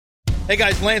Hey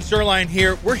guys, Lance Zierlein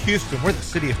here. We're Houston. We're the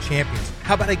city of champions.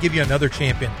 How about I give you another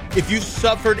champion? If you've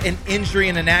suffered an injury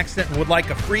in an accident and would like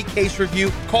a free case review,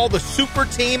 call the super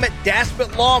team at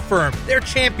Daspit Law Firm. They're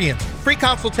champions. Free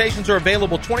consultations are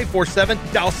available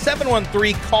 24/7. Dial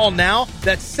 713-CALL-NOW.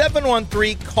 That's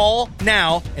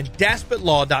 713-CALL-NOW and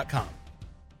DaspitLaw.com.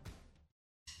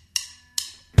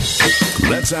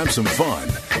 Let's have some fun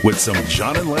with some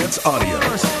John and Lance audio. Okay.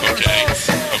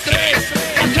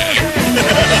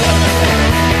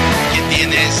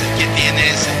 Get the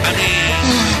NS. I mean,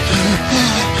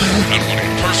 I don't want to get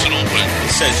personal, but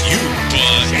it says you.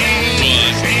 But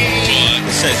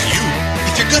it says you.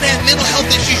 If you're going to have mental health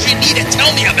issues, you need to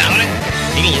tell me about it.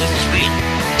 Middle Earth is real.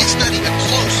 It's not even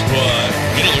close. But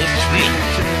Middle Earth is real.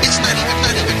 It's not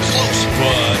even close.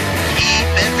 But keep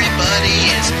everybody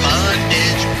in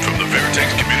bondage. From the Veritex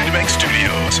Community Bank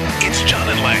Studios, it's John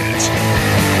and Lance.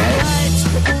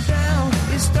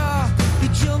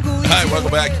 Hi,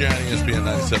 welcome back here on ESPN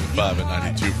 97.5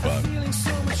 and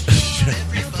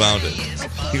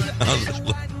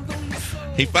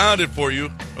 92.5. He found it for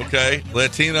you, okay?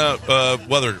 Latina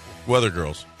weather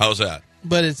girls. How's that?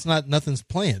 But it's not, nothing's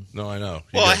playing. No, I know.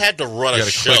 I had to run a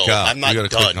show. I'm not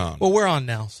done. Well, we're on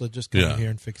now, so just come in here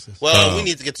and fix this. Well, we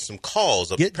need to get some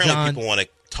calls. Apparently people want to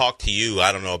talk to you.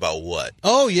 I don't know about what.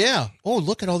 Oh, yeah. Oh,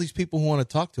 look at all these people who want to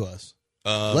talk to us.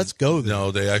 Let's go there.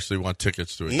 No, they actually want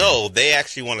tickets to it. No, they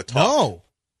actually want to talk. No.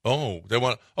 Oh, they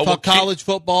want talk college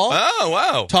football. Oh,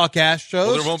 wow. Talk Astros.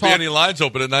 Well, there won't be any lines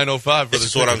open at 9:05 for this. This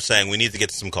is what I'm saying. We need to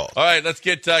get some calls. All right, let's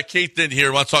get Keith in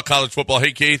here. Want to talk college football?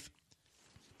 Hey, Keith.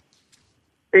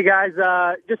 Hey, guys.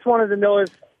 Just wanted to know if,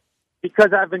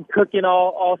 because I've been cooking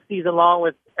all season long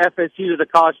with FSU to the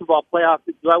college football playoff,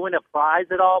 do I win a prize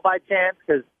at all by chance?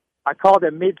 Because I called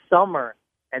it midsummer,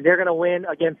 and they're going to win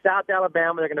against South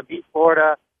Alabama. They're going to beat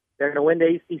Florida. They're going to win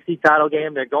the ACC title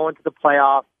game. They're going to the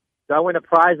playoff. Do I win a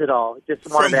prize at all? Just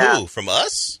wanted From to who? ask. From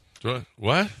us?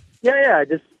 What? Yeah.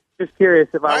 Just curious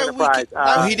if I win a prize.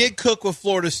 Well, he did cook with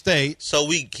Florida State. So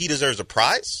he deserves a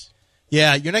prize?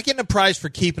 Yeah, you're not getting a prize for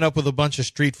keeping up with a bunch of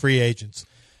street free agents.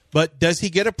 But does he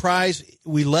get a prize?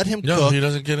 We let him cook. No, he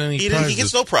doesn't get any prizes. He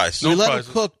gets no prize. We let him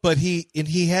cook, but he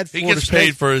had Florida He gets State.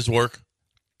 paid for his work.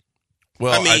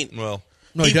 Well,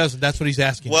 no, he doesn't. That's what he's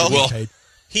asking. Well, paid.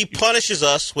 He punishes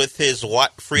us with his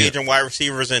free agent wide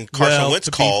receivers and Carson Wentz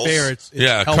calls. Fair, it's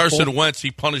helpful. Carson Wentz,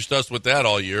 he punished us with that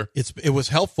all year. It was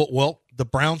helpful. Well, the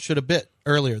Browns should have bit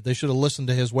earlier. They should have listened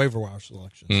to his waiver wire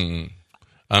selections.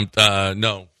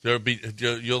 No,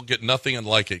 you'll get nothing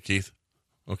unlike it, Keith.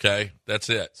 Okay, that's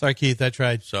it. Sorry, Keith, I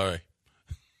tried. Sorry.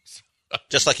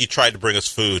 Just like he tried to bring us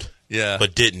food,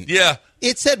 but didn't. Yeah,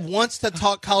 it said wants to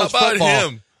talk college How about football.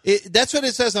 him? That's what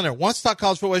it says on there. Wants to talk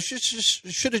college football. It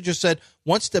should have just said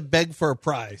wants to beg for a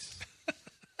prize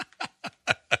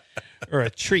or a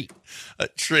treat. A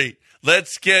treat.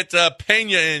 Let's get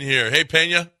Pena in here. Hey,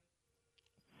 Pena.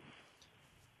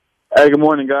 Hey, good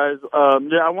morning, guys.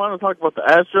 I want to talk about the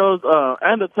Astros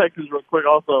and the Texans real quick.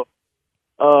 Also,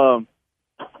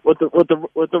 with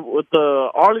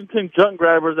the Arlington junk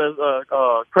grabbers, as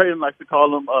Creighton likes to call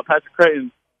them, Patrick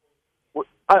Creighton.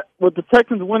 With the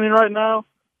Texans winning right now,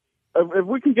 if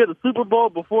we can get a Super Bowl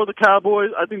before the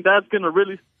Cowboys, I think that's going to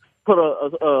really put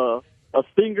a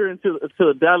stinger into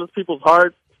the Dallas people's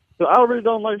hearts. So I really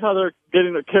don't like how they're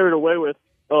getting carried away with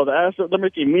the Astros. They're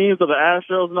making memes of the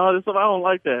Astros and all this stuff. I don't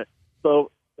like that.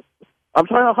 So I'm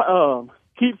trying to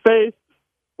keep faith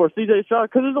for C.J. Stroud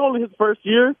because it's only his first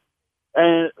year,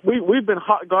 and we've been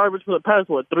hot garbage for the past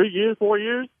 4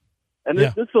 years, and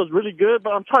this feels really good.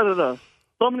 But I'm trying to.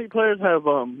 So many players have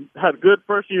had good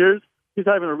first years. He's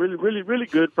having a really, really, really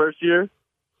good first year,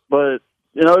 but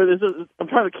I'm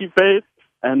trying to keep faith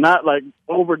and not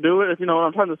overdo it. If you know what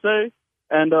I'm trying to say.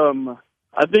 And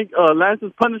I think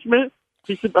Lance's punishment,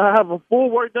 he should have a full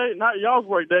work day, not y'all's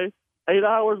work day. 8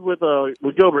 hours with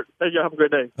Gilbert. Thank you. Have a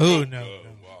great day. Oh, no.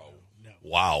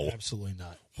 Wow. Absolutely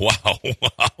not. Wow.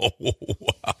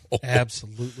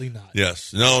 Absolutely not.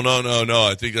 Yes. No.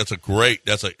 I think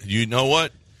you know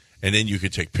what? And then you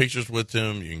could take pictures with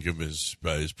him. You can give him his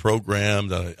program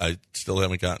that I still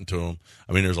haven't gotten to him.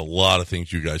 I mean, there's a lot of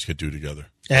things you guys could do together.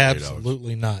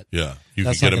 Absolutely not. Yeah. You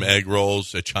could get him egg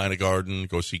rolls at China Garden,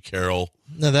 go see Carol.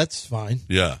 No, that's fine.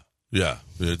 Yeah.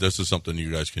 This is something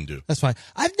you guys can do. That's fine.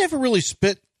 I've never really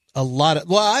spit a lot of –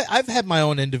 well, I've had my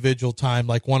own individual time,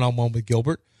 like one-on-one with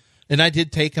Gilbert. And I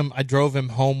did take him – I drove him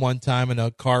home one time in a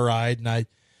car ride, and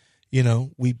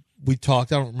we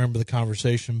talked. I don't remember the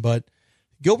conversation, but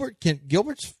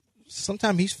Gilbert's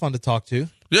sometimes he's fun to talk to.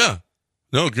 Yeah.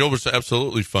 No, Gilbert's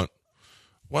absolutely fun.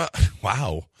 Well,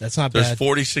 wow. That's not There's bad.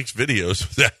 46 videos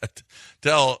of that.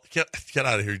 Del, get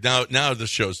out of here. Now the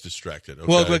show's distracted. Okay?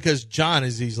 Well, because John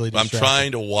is easily distracted. I'm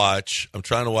trying to watch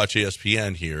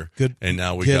ESPN here. Good. And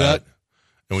now we Get got up.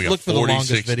 and we Look got for the 46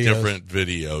 longest videos. different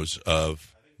videos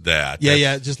of that.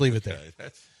 Yeah, just leave it there. Okay,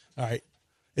 that's All right.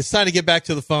 It's time to get back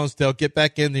to the phones, Del. Get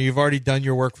back in there. You've already done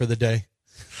your work for the day.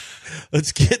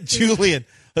 Let's get Julian.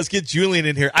 Let's get Julian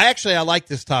in here. I like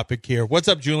this topic here. What's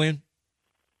up, Julian?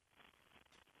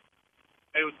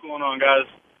 Hey, what's going on, guys?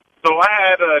 So I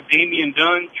had Damian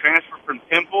Dunn transfer from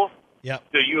Temple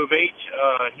Yep. to U of H.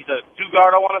 He's a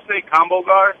two-guard, I want to say, combo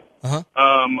guard. Uh-huh.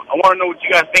 I want to know what you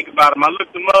guys think about him. I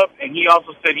looked him up, and he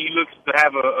also said he looks to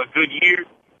have a good year.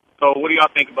 So what do y'all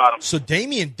think about him? So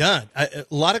Damian Dunn, a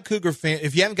lot of Cougar fans,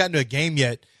 if you haven't gotten to a game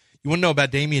yet, you want to know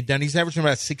about Damian Dunn. He's averaging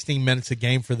about 16 minutes a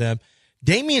game for them.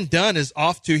 Damian Dunn is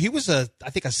off to, he was I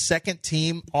think a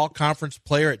second-team all-conference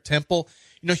player at Temple.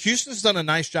 You know, Houston's done a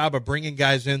nice job of bringing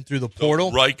guys in through the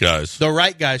portal. right, guys. The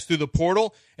right guys through the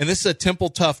portal, and this is a Temple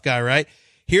tough guy, right?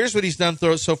 Here's what he's done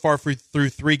so far through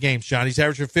 3 games, John. He's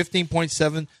averaging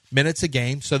 15.7 minutes a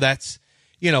game, so that's,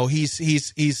 you know,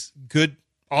 he's good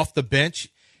off the bench.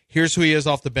 Here's who he is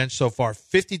off the bench so far: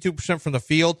 52% from the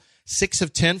field, 6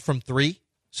 of 10 from 3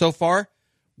 so far,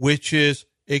 which is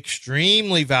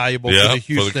extremely valuable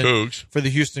for the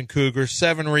Houston Cougars.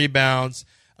 7 rebounds.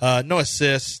 No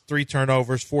assists, 3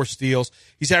 turnovers, 4 steals.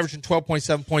 He's averaging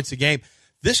 12.7 points a game.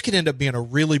 This could end up being a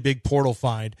really big portal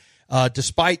find,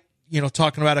 despite, you know,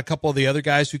 talking about a couple of the other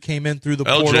guys who came in through the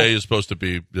portal. LJ is supposed to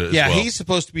be as well. He's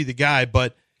supposed to be the guy,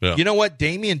 but you know what?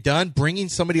 Damian Dunn, bringing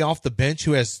somebody off the bench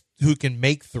who can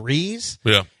make threes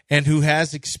and who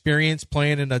has experience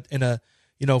playing in a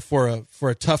you know, for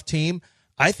a tough team.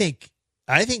 I think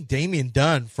Damian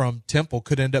Dunn from Temple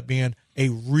could end up being a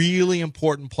really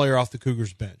important player off the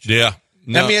Cougars bench. Yeah.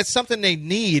 No. I mean, it's something they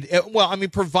need. Well, I mean,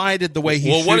 provided the way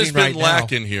he's shooting what has been right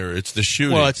lacking now. here? It's the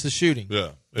shooting. Well, it's the shooting. Yeah,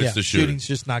 it's the shooting. Shooting's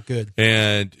just not good.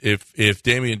 And if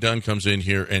Damian Dunn comes in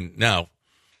here and now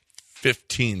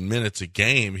 15 minutes a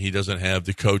game, he doesn't have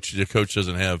the coach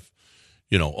doesn't have,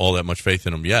 you know, all that much faith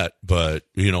in him yet, but,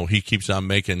 you know, he keeps on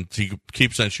shooting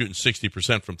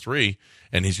 60% from 3,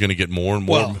 and he's going to get more and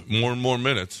more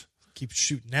minutes. Keep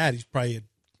shooting that. He's probably an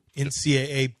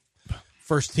NCAA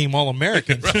first team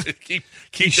All-American. Right. Keep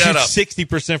he that up.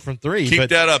 60% from 3. Keep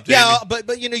that up, Davey. Yeah,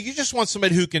 but you know, you just want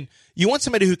somebody who can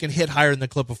hit higher than the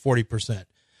clip of 40%.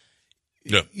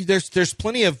 Yeah. There's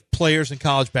plenty of players in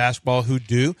college basketball who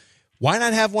do. Why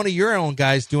not have one of your own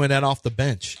guys doing that off the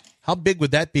bench? How big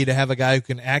would that be to have a guy who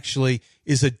can actually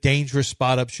is a dangerous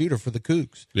spot up shooter for the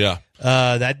Cougs? Yeah.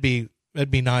 That'd be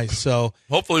nice. So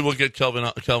hopefully we'll get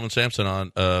Kelvin Sampson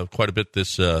on quite a bit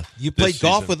this you played this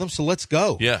golf season. with him, so let's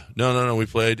go. Yeah. No, we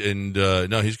played, and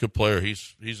no, he's a good player.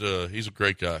 He's a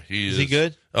great guy. Is he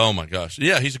good? Oh my gosh.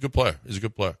 Yeah, he's a good player.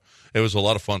 It was a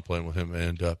lot of fun playing with him,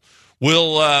 and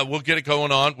we'll get it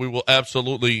going on. We will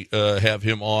absolutely have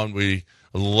him on.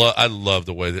 I love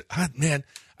the way that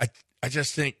I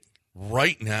just think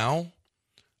right now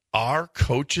our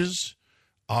coaches,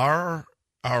 our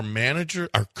manager,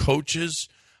 our coaches,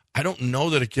 I don't know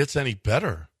that it gets any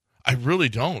better. I really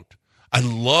don't. I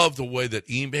love the way that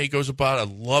Ime goes about it. I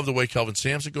love the way Kelvin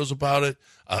Sampson goes about it.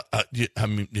 I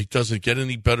mean, it doesn't get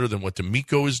any better than what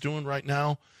D'Amico is doing right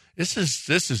now. This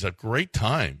is a great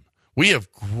time. We have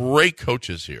great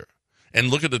coaches here. And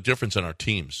look at the difference in our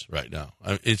teams right now.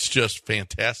 It's just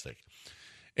fantastic.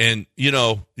 And, you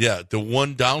know, the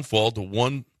one downfall, the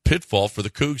one pitfall for the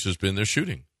Cougs has been their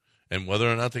shooting. And whether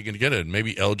or not they can get it. And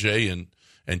maybe LJ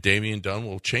and Damian Dunn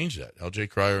will change that. LJ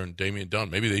Cryer and Damian Dunn.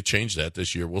 Maybe they change that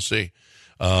this year. We'll see.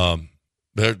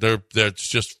 That's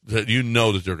just, you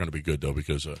know that they're going to be good, though,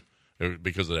 because of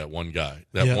that one guy.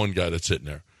 One guy that's sitting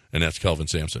there. And that's Kelvin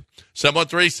Sampson.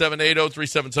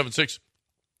 713-780-3776.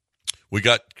 We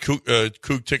got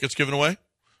Coug tickets given away.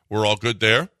 We're all good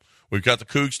there. We've got the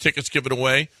Cougs tickets given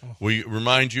away. We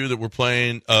remind you that we're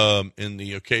playing in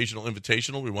the Occasional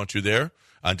Invitational. We want you there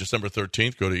on December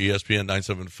 13th. Go to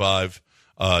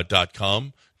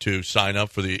ESPN975.com to sign up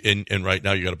for and right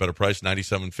now you got a better price,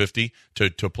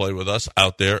 $97.50 to play with us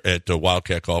out there at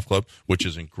Wildcat Golf Club, which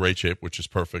is in great shape, which is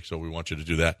perfect. So we want you to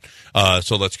do that.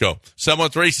 So let's go.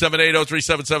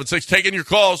 713-780-3776. Taking your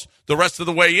calls the rest of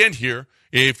the way in here.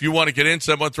 If you want to get in,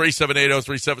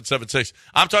 713-780-3776.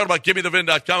 I'm talking about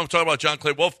GimmeTheVin.com. I'm talking about John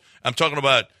Clay Wolf. I'm talking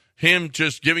about him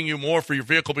just giving you more for your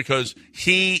vehicle because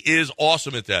he is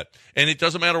awesome at that. And it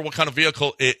doesn't matter what kind of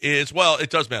vehicle it is. Well, it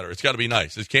does matter. It's got to be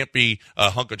nice. It can't be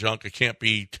a hunk of junk. It can't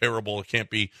be terrible. It can't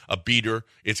be a beater.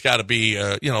 It's got to be,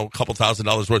 a couple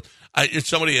 $1,000s worth. If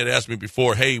somebody had asked me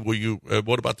before, hey, will you?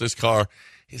 What about this car?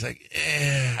 He's like,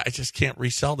 I just can't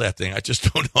resell that thing. I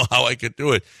just don't know how I could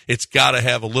do it. It's got to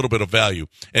have a little bit of value.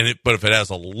 But if it has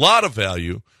a lot of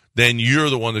value, then you're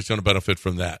the one that's going to benefit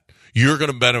from that. You're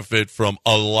going to benefit from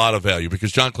a lot of value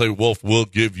because John Clay Wolf will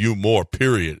give you more,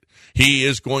 period. He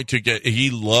is going to he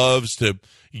loves to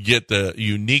get the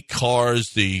unique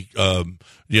cars, the,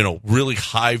 really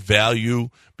high value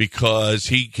because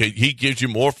he gives you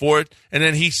more for it and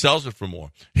then he sells it for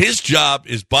more. His job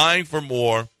is buying for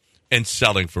more and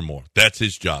selling for more. That's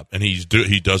his job. And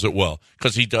he does it well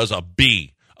because he does a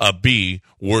B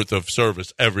worth of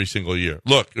service every single year.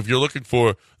 Look, if you're looking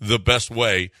for the best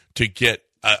way to get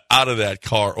out of that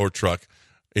car or truck,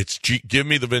 it's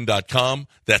givemethevin.com.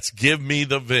 That's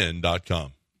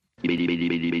givemethevin.com.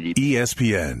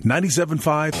 ESPN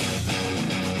 97.5.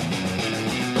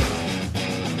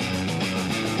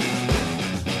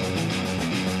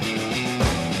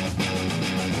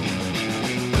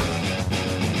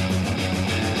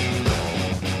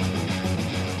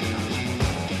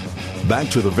 Back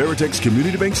to the Veritex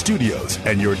Community Bank Studios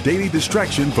and your daily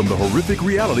distraction from the horrific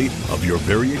reality of your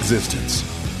very existence.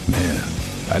 Man,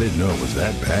 I didn't know it was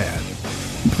that bad.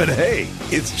 But hey,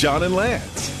 it's John and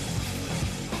Lance.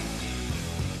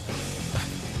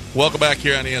 Welcome back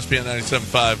here on ESPN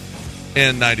 97.5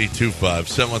 and 92.5.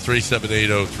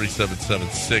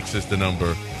 713-780-3776 is the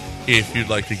number. If you'd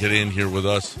like to get in here with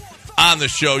us on the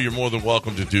show, you're more than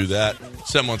welcome to do that.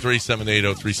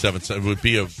 713-780-3777. It would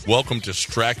be a welcome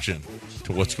distraction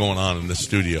to what's going on in the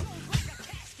studio.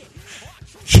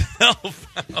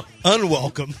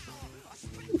 Unwelcome.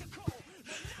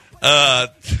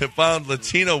 Found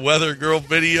Latino Weather Girl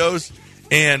videos,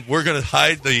 and we're going to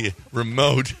hide the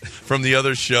remote from the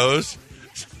other shows.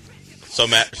 So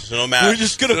no matter. We're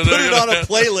just going to put it on a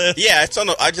playlist. Yeah, it's on.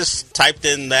 I just typed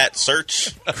in that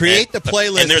search. Create the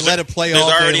playlist and let it play all day long.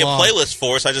 There's already a playlist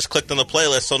for us. I just clicked on the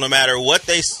playlist, so no matter what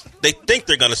they think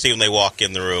they're going to see when they walk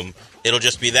in the room, it'll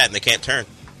just be that, and they can't turn.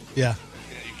 Yeah.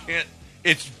 You can't.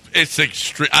 It's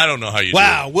extreme. I don't know how you do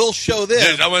it. We'll show this.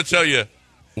 Dude, I'm going to tell you,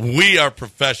 we are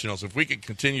professionals. If we could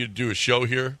continue to do a show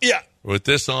here with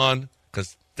this on,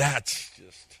 because that's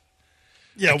just...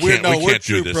 Yeah, we can't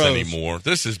true do this pros. anymore.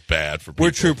 This is bad for people.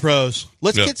 We're true pros.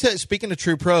 Let's get to, speaking of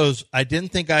true pros, I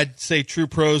didn't think I'd say true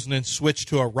pros and then switch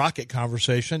to a Rocket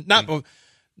conversation. Not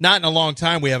in a long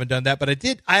time we haven't done that, but I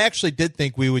actually did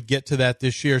think we would get to that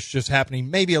this year. It's just happening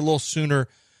maybe a little sooner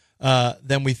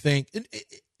than we think.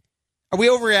 Are we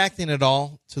overreacting at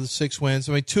all to the 6 wins?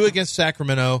 I mean, 2 against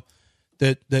Sacramento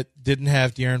that didn't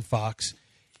have De'Aaron Fox.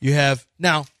 You have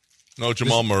now no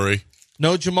Jamal Murray.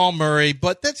 No Jamal Murray,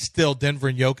 but that's still Denver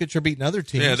and Jokic are beating other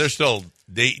teams. Yeah, they're still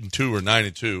 8-2 or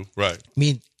 9-2, right? I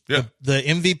mean, the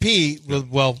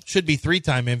MVP, should be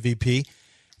 3-time MVP.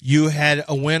 You had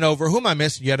a win over, who am I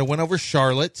missing? You had a win over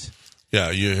Charlotte. Yeah,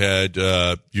 you had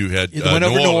win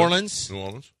over New Orleans. New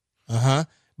Orleans.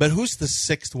 But who's the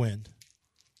 6th win?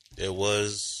 It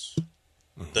was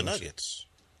the Nuggets.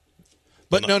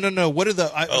 But no. What are the?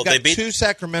 They beat 2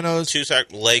 Sacramento's. 2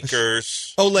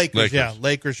 Lakers. Oh, Lakers. Yeah,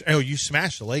 Lakers. Oh, you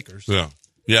smashed the Lakers. Yeah.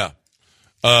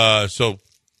 No,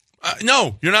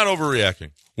 you're not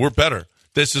overreacting. We're better.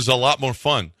 This is a lot more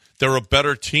fun. They're a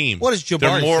better team. What does Jabari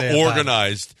They're more say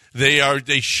organized.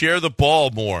 They share the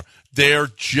ball more. They're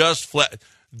just flat.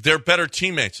 They're better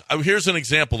teammates. Here's an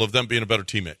example of them being a better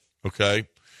teammate. Okay,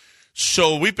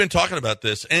 so we've been talking about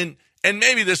this, and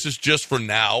maybe this is just for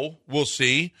now. We'll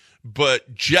see.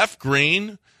 But Jeff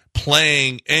Green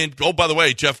playing, and by the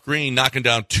way, Jeff Green knocking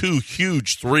down 2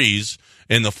 huge threes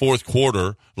in the fourth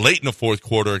quarter, late in the fourth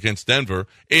quarter against Denver.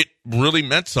 It really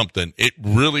meant something. It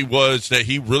really was that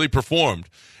he really performed.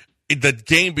 The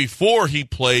game before he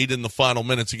played in the final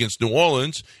minutes against New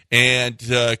Orleans, and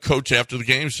coach after the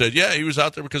game said, yeah, he was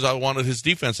out there because I wanted his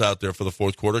defense out there for the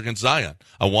fourth quarter against Zion.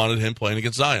 I wanted him playing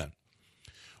against Zion.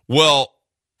 Well,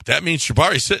 that means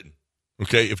Jabari's sitting.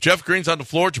 Okay, if Jeff Green's on the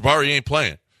floor, Jabari ain't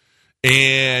playing.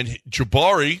 And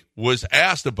Jabari was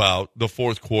asked about the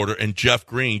fourth quarter and Jeff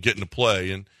Green getting to play,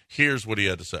 and here's what he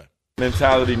had to say.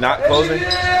 Mentality not closing.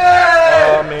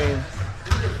 I mean,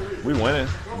 we winning.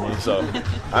 So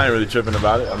I ain't really tripping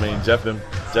about it. I mean, Jeff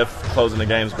closing the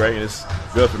game's great, and it's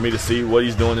good for me to see what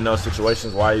he's doing in those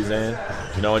situations, why he's in,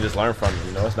 and just learn from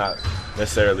him. It's not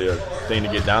necessarily a thing to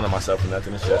get down on myself or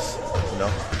nothing. It's just,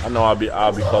 I know I'll be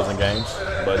closing games,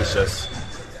 but it's just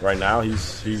right now he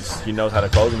knows how to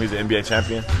close them. He's an NBA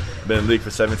champion, been in the league for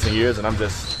 17 years, and I'm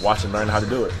just watching, learning how to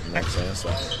do it. You know what I'm saying?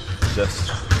 So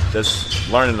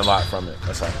just learning a lot from it.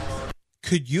 That's all.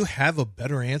 Could you have a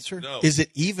better answer? No. Is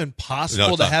it even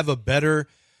possible to have a better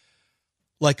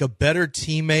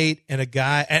teammate and a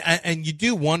guy? And you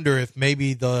do wonder if maybe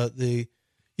you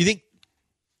think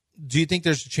do you think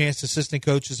there's a chance assistant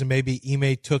coaches and maybe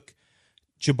Ime took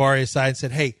Jabari aside and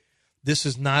said, hey, this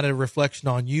is not a reflection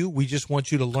on you. We just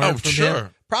want you to learn from him.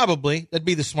 Probably. That'd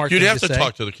be the smart You'd thing have to to say.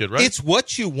 talk to the kid, right? It's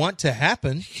what you want to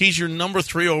happen. He's your number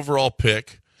 3 overall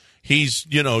pick. He's,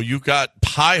 you got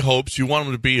high hopes. You want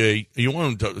him to be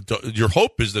your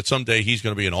hope is that someday he's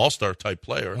going to be an all-star type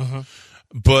player. Uh-huh.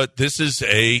 But this is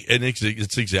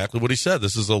it's exactly what he said.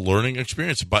 This is a learning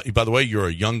experience. By the way, you're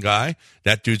a young guy.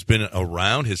 That dude's been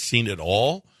around, has seen it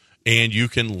all, and you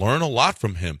can learn a lot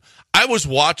from him. I was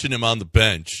watching him on the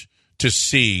bench to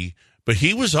see, but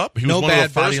he was up. He was one of the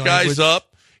first guys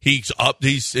up. He's up.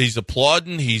 He's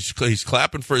applauding. He's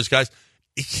clapping for his guys.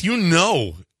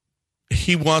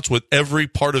 He wants with every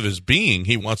part of his being.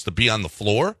 He wants to be on the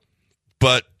floor,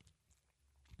 but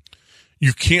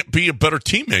you can't be a better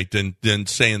teammate than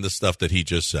saying the stuff that he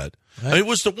just said. Right. It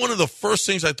was one of the first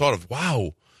things I thought of.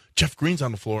 Wow, Jeff Green's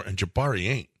on the floor and Jabari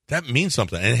ain't. That means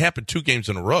something. And it happened 2 games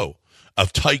in a row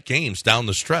of tight games down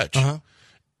the stretch. Uh-huh.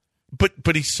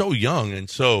 But he's so young, and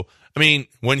so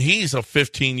when he's a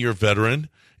 15-year veteran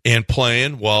and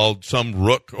playing while some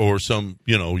rook or some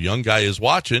young guy is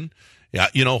watching. Yeah,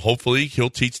 hopefully he'll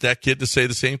teach that kid to say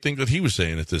the same thing that he was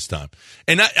saying at this time.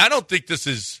 And I don't think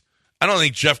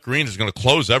Jeff Green is going to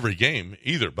close every game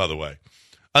either, by the way.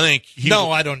 I think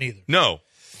I don't either. No.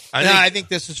 I think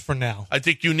this is for now. I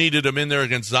think you needed him in there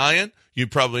against Zion. You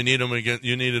probably needed him in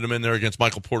there against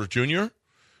Michael Porter Jr.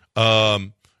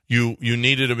 You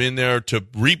needed him in there to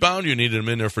rebound. You needed him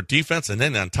in there for defense. And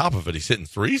then on top of it, he's hitting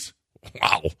threes.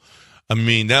 Wow.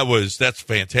 That's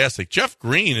fantastic. Jeff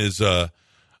Green is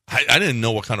I didn't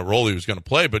know what kind of role he was going to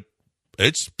play, but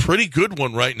it's a pretty good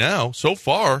one right now so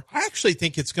far. I actually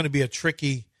think it's going to be I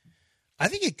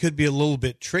think it could be a little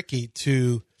bit tricky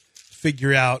to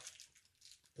figure out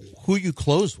who you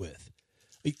close with.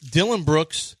 Dylan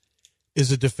Brooks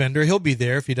is a defender. He'll be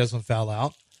there if he doesn't foul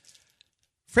out.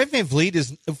 Fred VanVleet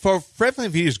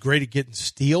is great at getting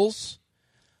steals.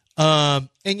 And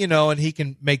he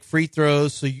can make free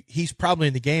throws, so he's probably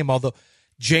in the game, although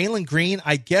Jalen Green,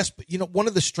 I guess, but one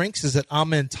of the strengths is that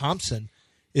Amen Thompson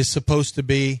is supposed to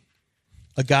be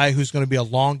a guy who's going to be a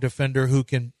long defender who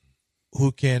can,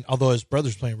 although his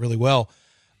brother's playing really well.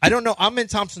 I don't know. Amen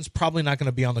Thompson's probably not going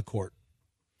to be on the court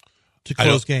to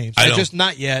close games.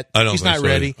 Not yet. He's not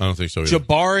ready. I don't think so either.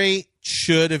 Jabari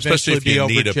should eventually be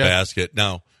over Jeff. Especially if you need a basket.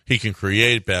 Now, he can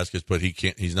create baskets, but he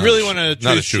can't. He's not really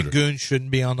not a shooter. Şengün shouldn't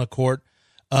be on the court.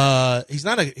 He's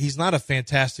not a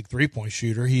fantastic 3-point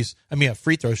shooter. A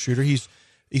free throw shooter. He's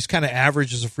kind of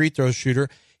average as a free throw shooter.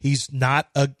 He's not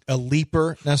a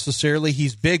leaper necessarily.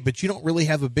 He's big, but you don't really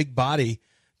have a big body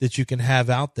that you can have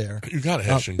out there. You got to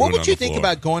have Şengün What would you on the think floor.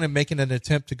 about going and making an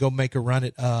attempt to go make a run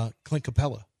at Clint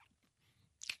Capella?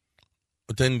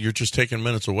 But then you're just taking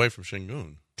minutes away from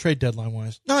Şengün. Trade deadline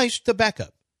wise. No, he's the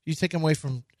backup. You take him away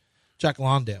from Jack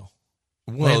Landale.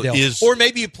 Well, or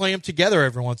maybe you play them together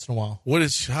every once in a while. What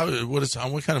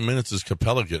kind of minutes is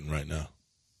Capella getting right now?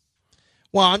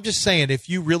 Well, I'm just saying, if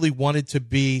you really wanted to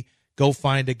go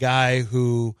find a guy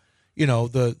who,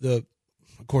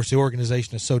 of course, the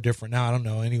organization is so different now. I don't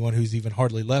know anyone who's even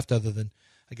hardly left other than,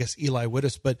 I guess, Eli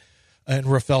Wittis, and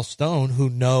Rafael Stone, who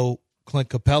know Clint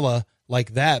Capella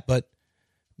like that. But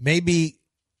maybe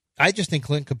I just think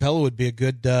Clint Capella would be a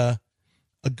good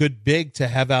big to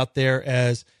have out there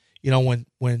as. When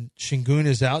Şengün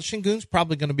is out, Şengün's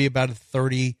probably going to be about a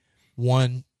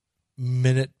 31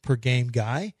 minute per game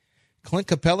guy. Clint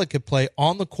Capella could play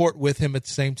on the court with him at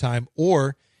the same time,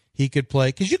 or he could play,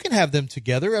 because you can have them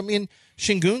together.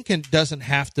 Şengün doesn't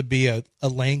have to be a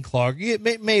lane clogger.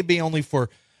 It may be only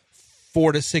for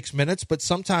 4 to 6 minutes, but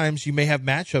sometimes you may have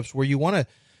matchups where you want to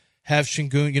have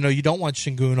Şengün. You don't want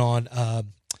Şengün on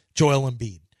Joel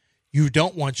Embiid. You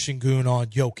don't want Şengün on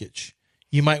Jokic.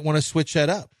 You might want to switch that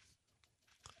up.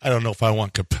 I don't know if I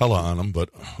want Capella on him, but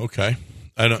okay.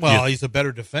 He's a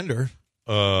better defender.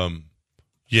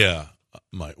 Yeah,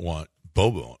 might want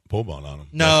Boban on him.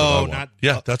 No, not.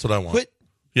 Yeah, that's what I want. Quit.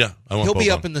 Yeah, I want. He'll Boban. be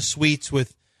up in the suites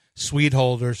with suite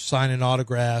holders, signing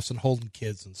autographs and holding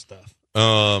kids and stuff.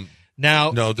 Kid.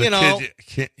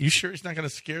 You sure he's not going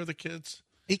to scare the kids?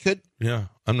 He could. Yeah,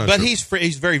 I'm not. But sure.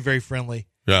 he's very, very friendly.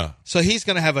 Yeah. So he's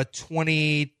going to have a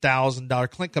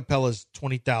 $20,000. Clint Capella's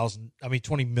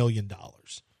 $20 million.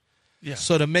 Yeah.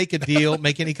 So to make a deal,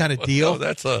 make any kind of deal,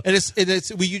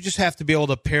 you just have to be able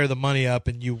to pair the money up,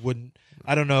 and you wouldn't.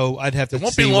 I don't know. I'd have to. It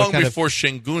won't see be long what kind before of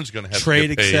Şengün's going to have trade to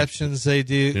get paid. exceptions they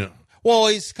do. Yeah. Well,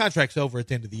 his contract's over at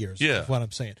the end of the year. Is what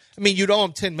I'm saying. You'd owe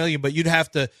him $10 million, but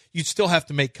you'd still have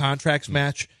to make contracts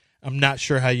match. I'm not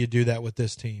sure how you do that with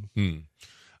this team.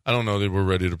 I don't know that we're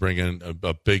ready to bring in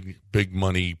a big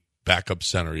money backup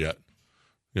center yet.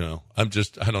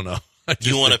 I don't know.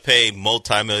 You want to pay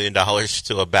multi-million dollars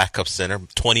to a backup center,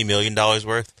 $20 million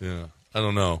worth? Yeah, I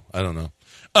don't know.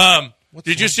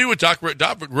 Did you see what Doc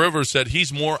Rivers said?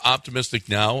 He's more optimistic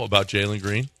now about Jalen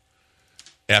Green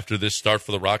after this start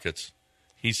for the Rockets.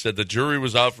 He said, the jury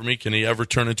was out for me. Can he ever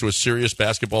turn into a serious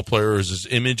basketball player, or is his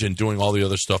image and doing all the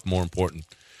other stuff more important?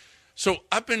 So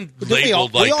I've been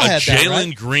labeled like a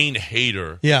Jalen Green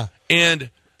hater. Yeah. And,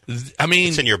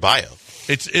 it's in your bio.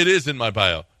 It is in my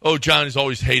bio. Oh, Johnny's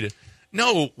always hated.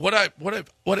 No, what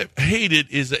I've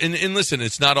hated is, and listen,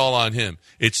 it's not all on him.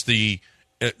 It's the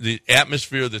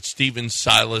atmosphere that Stephen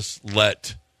Silas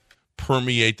let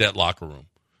permeate that locker room.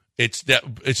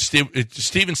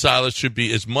 Stephen Silas should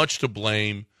be as much to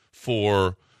blame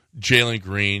for Jalen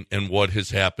Green and what has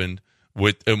happened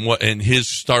and his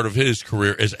start of his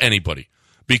career as anybody,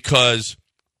 because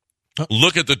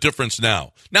look at the difference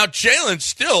now. Now Jalen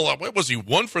still, what was he,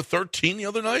 1 for 13 the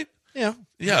other night? Yeah.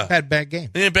 Bad game.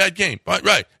 Yeah, bad game.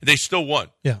 Right. They still won.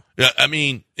 Yeah. I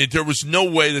mean, there was no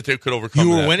way that they could overcome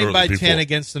that. You were winning by 10 before.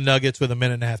 Against the Nuggets with a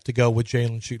minute and a half to go with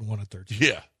Jalen shooting 1 of 13.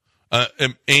 Yeah.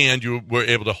 And you were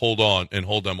able to hold on and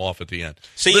hold them off at the end.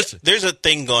 See, there's a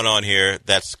thing going on here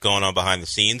that's going on behind the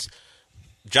scenes.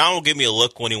 John will give me a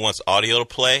look when he wants audio to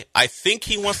play. I think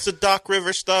he wants the Doc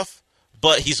Rivers stuff,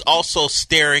 but he's also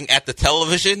staring at the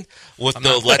television with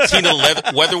the Latina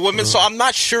weather woman, so I'm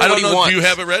not sure what he wants. Do you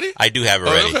have it ready? I do have it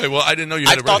ready. Okay, well, I didn't know you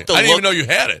had it ready. I didn't even know you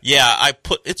had it. Yeah,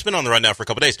 it's been on the rundown for a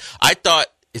couple of days. I thought,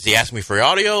 is he asking me for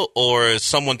audio, or is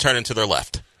someone turning to their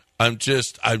left? Turning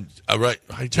to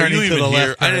the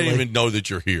left. I didn't even know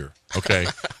that you're here. Okay,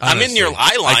 I'm in your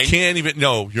eye line. I can't even.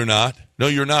 No, you're not. No,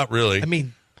 you're not really. I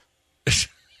mean,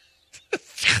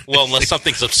 well, unless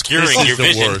something's obscuring your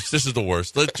vision. This is the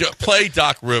worst. Let's play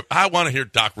Doc Rivers. I want to hear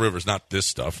Doc Rivers, not this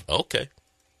stuff. Okay.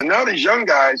 And now these young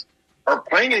guys are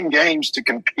playing in games to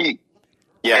compete.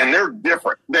 Yeah, and they're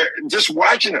different. They're just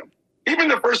watching them. Even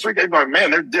the first 3 games, going,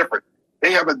 man, they're different.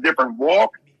 They have a different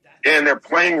walk, and they're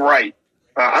playing right.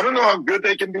 I don't know how good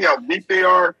they can be, how deep they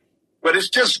are, but it's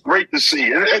just great to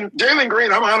see. And Jalen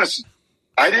Green, I'm honest,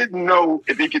 I didn't know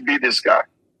if he could be this guy.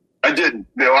 I didn't.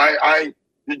 The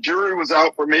jury was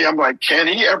out for me. I'm like, can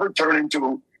he ever turn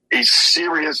into a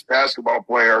serious basketball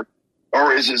player,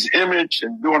 or is his image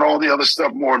and doing all the other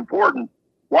stuff more important?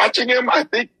 Watching him, I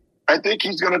think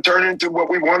he's going to turn into what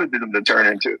we wanted him to turn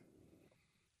into.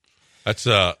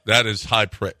 That is high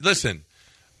praise. Listen,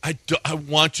 I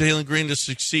want Jalen Green to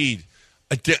succeed.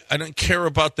 I don't care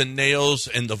about the nails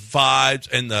and the vibes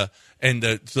and the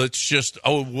let's just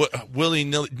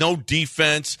willy-nilly, no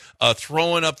defense,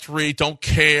 throwing up 3, don't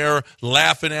care,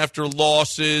 laughing after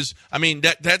losses. I mean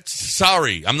that's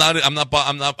sorry. I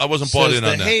wasn't bought in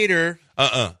on that. Hater.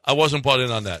 I wasn't bought in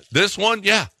on that. This one,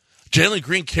 yeah. Jalen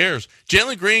Green cares.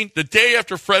 Jalen Green, the day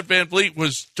after Fred VanVleet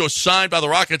was signed by the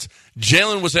Rockets,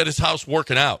 Jalen was at his house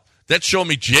working out. That showed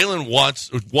me Jalen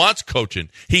wants coaching.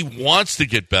 He wants to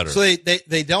get better. So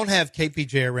they don't have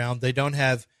KPJ around. They don't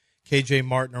have KJ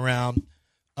Martin around.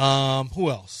 Who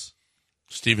else?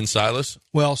 Stephen Silas.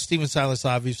 Well, Stephen Silas,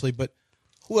 obviously, but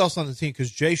who else on the team?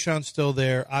 Because Jay Sean's still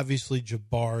there. Obviously,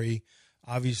 Jabari.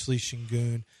 Obviously,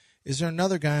 Şengün. Is there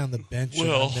another guy on the bench that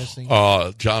I'm missing?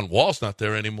 John Wall's not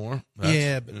there anymore. But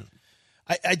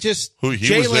I just he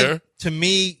Jalen, was there. To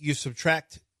me,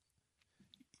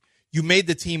 you made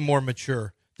the team more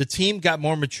mature. The team got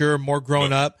more mature, more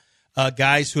grown up.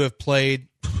 Guys who have played,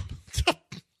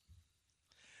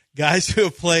 in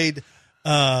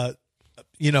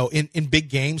big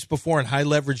games before, in high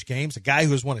leverage games. A guy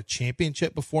who has won a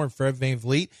championship before in Fred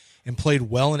VanVleet and played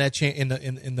well in that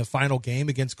in the final game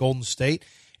against Golden State.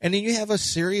 And then you have a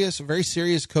very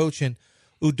serious coach in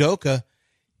Udoka.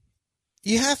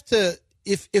 You have to,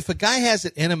 if a guy has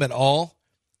it in him at all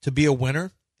to be a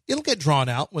winner, it'll get drawn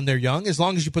out when they're young, as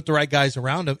long as you put the right guys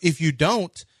around them. If you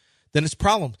don't, then it's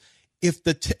problems. If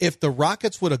the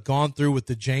Rockets would have gone through with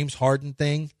the James Harden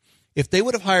thing, if they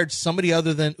would have hired somebody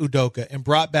other than Udoka and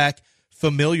brought back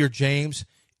familiar James,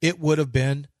 it would have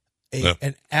been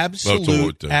an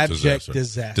absolute abject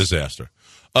disaster.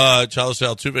 Charles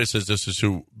Altuve says this is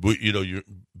who, your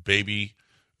baby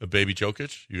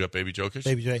Jokic. You got baby Jokic?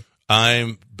 Baby J.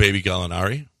 I'm baby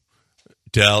Gallinari.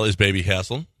 Dell is baby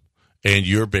Haslam. And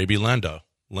you're baby Landale.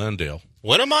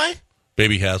 What am I?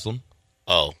 Baby Haslam.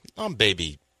 Oh, I'm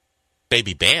baby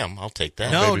Bam. I'll take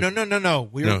that. No.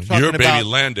 We were talking you're about baby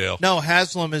Landale. No,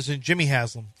 Haslam is in Jimmy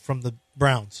Haslam from the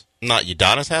Browns. Not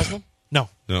Udonis Haslam? No.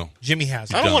 Jimmy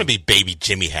Haslam. I don't want to be baby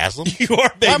Jimmy Haslam. You are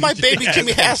baby. Why am I baby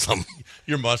Jimmy Haslam?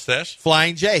 Your mustache?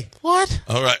 Flying J. What?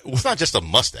 All right. It's not just a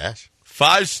mustache.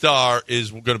 5-star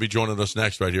is going to be joining us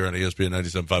next right here on ESPN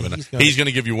 97.5. And he's going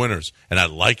to give you winners, and I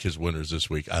like his winners this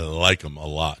week. I like them a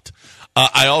lot.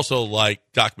 I also like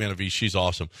Doc Manavis. She's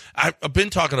awesome. I've been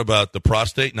talking about the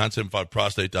prostate,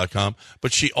 975prostate.com,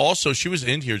 but she was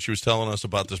in here. She was telling us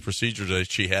about this procedure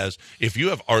that she has. If you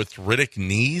have arthritic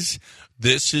knees,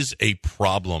 this is a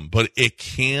problem, but it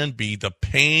can be, the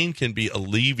pain can be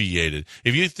alleviated.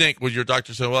 If you think, well, your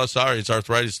doctor said, well, sorry, it's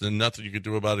arthritis, then nothing you can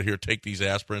do about it here, take these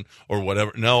aspirin or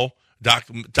whatever. No, Doc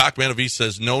Manavis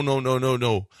says,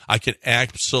 no. I can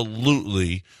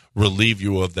absolutely relieve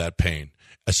you of that pain.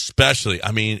 Especially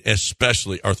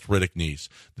arthritic knees.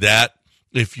 That,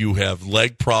 if you have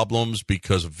leg problems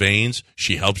because of veins,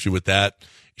 she helps you with that.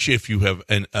 If you have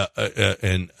an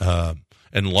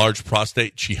enlarged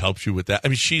prostate, she helps you with that. I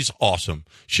mean, she's awesome.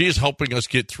 She is helping us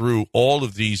get through all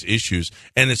of these issues,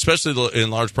 and especially the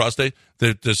enlarged prostate.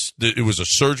 It was a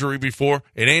surgery before.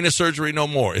 It ain't a surgery no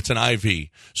more. It's an IV.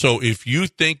 So if you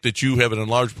think that you have an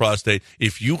enlarged prostate,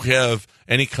 if you have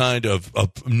any kind of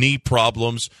knee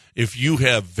problems, if you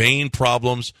have vein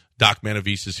problems, Doc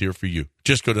Manavis is here for you.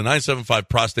 Just go to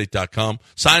 975prostate.com.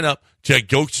 Sign up.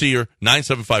 Go see her,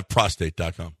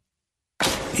 975prostate.com.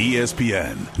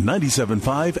 ESPN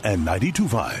 97.5 and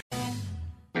 92.5.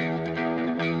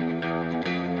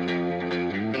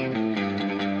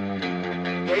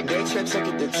 They check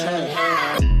it the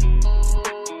 10.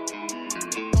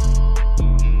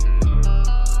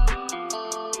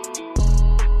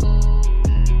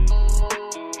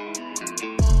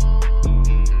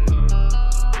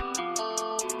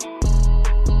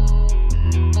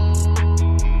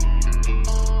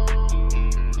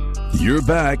 You're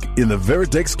back in the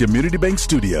Veritex Community Bank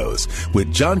Studios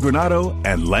with John Granado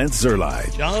and Lance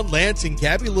Zerline. John, Lance, and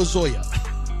Gabby Lazoya.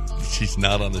 She's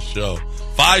not on the show.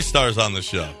 5-star's on the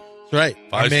show. That's right.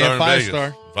 5-star in Vegas.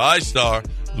 5-star. 5-star.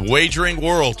 The Wagering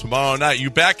World tomorrow night. You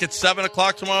back at 7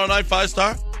 o'clock tomorrow night,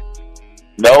 5-star?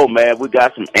 No, man. We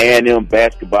got some A&M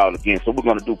basketball again, so we're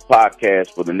going to do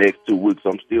podcasts for the next 2 weeks.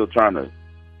 I'm still trying to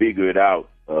figure it out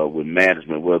with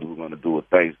management whether we're going to do a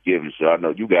Thanksgiving show. I know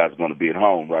you guys are going to be at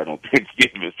home right on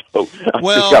Thanksgiving, so I think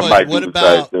I might do the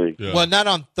same thing. Yeah. Well, not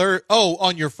on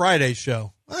on your Friday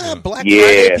show. Black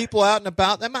Friday, people out and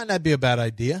about. That might not be a bad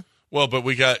idea. Well, but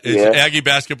we got Aggie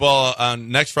basketball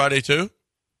on next Friday too?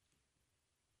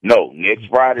 No, next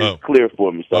Friday is clear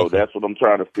for me, so that's what I'm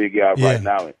trying to figure out right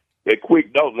now. A quick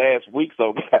note last week,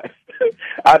 so guys,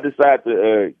 I decided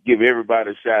to give everybody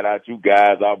a shout out. You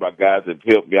guys, all my guys have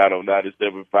helped me out on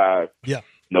 97.5. Yeah,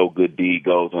 no good deed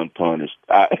goes unpunished.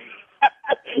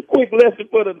 Quick lesson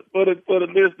for the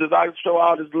listeners: I show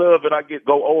all this love and I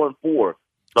go 0-4.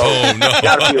 So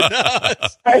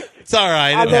it's all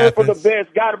right. I learned from the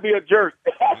best. Got to be a jerk.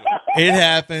 It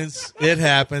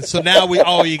happens. So now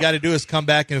all you got to do is come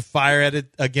back and fire at it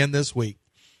again this week.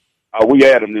 We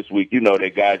had them this week. You know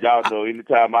that, guys. Y'all know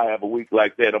anytime I have a week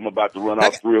like that, I'm about to run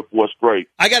off 3 or 4 straight.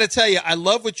 I got to tell you, I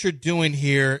love what you're doing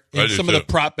here in some of the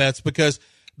prop bets, because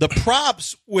the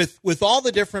props with all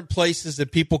the different places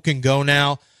that people can go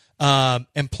now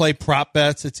and play prop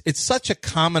bets, it's such a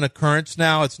common occurrence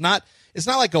now. It's not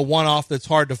like a one-off that's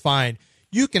hard to find.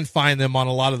 You can find them on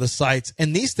a lot of the sites,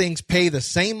 and these things pay the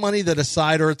same money that a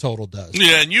side or a total does.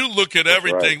 Yeah, and you look at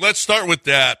everything. Right. Let's start with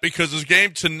that, because this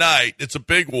game tonight, it's a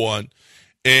big one,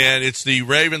 and it's the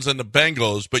Ravens and the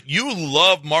Bengals. But you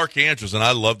love Mark Andrews, and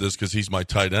I love this because he's my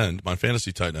tight end, my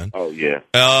fantasy tight end. Oh, yeah.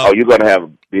 You're going to have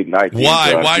a big night.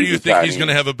 Why? Why do you think he's going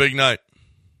to have a big night?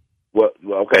 Well,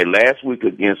 okay, last week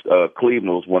against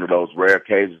Cleveland was one of those rare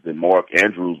cases that Mark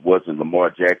Andrews wasn't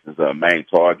Lamar Jackson's main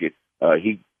target.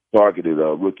 He targeted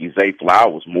rookie Zay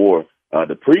Flowers more.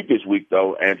 The previous week,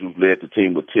 though, Andrews led the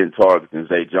team with 10 targets, and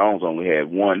Zay Jones only had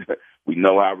 1. We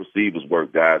know how receivers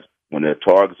work, guys. When their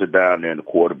targets are down there and the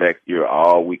quarterback's here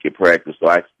all week in practice, so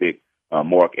I expect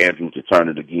Mark Andrews to turn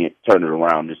it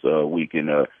around this week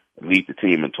and lead the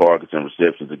team in targets and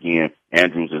receptions again.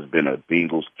 Andrews has been a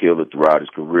Bengals killer throughout his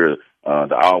career.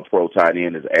 The All-Pro tight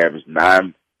end has averaged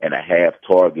 9.5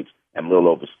 targets and a little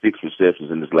over 6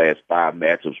 receptions in his last 5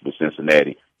 matchups with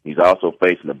Cincinnati. He's also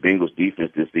facing a Bengals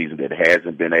defense this season that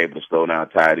hasn't been able to slow down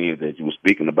tight ends, as you were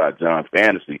speaking about, John.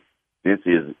 Fantasy, since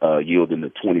his yielding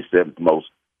the 27th most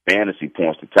fantasy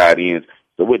points to tight ends.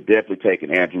 So we're definitely taking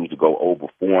Andrews to go over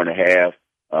 4.5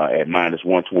 at minus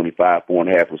 125,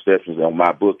 4.5 receptions on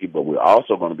my bookie. But we're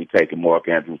also going to be taking Mark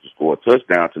Andrews to score a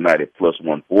touchdown tonight at plus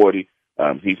 140.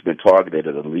 He's been targeted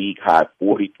at a league-high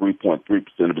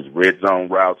 43.3% of his red zone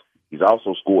routes. He's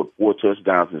also scored 4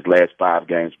 touchdowns in his last 5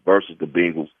 games versus the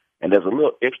Bengals. And there's a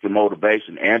little extra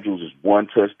motivation. Andrews is 1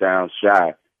 touchdown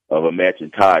shy of a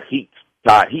matching Todd Heaps,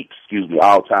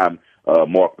 all-time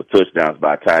mark for touchdowns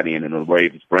by tight end in the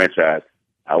Ravens franchise.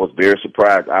 I was very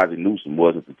surprised Ozzie Newsome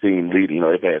wasn't the team leader. You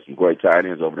know, they've had some great tight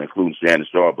ends over there, including Shannon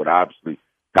Sharp, but obviously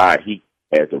Todd Heap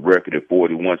has the record at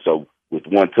 41. So with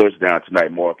one touchdown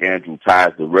tonight, Mark Andrews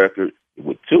ties the record.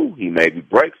 With two, he maybe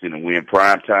breaks it and win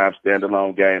primetime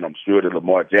standalone game. I'm sure that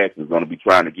Lamar Jackson is going to be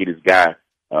trying to get his guy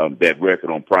that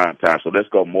record on primetime. So let's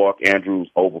go Mark Andrews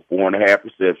over 4.5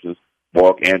 receptions.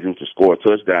 Mark Andrews to score a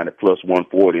touchdown at plus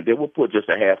 140. Then we'll put just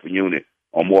a half a unit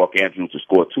on Mark Andrews to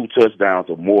score 2 touchdowns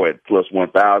or more at plus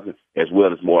 1,000, as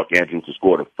well as Mark Andrews to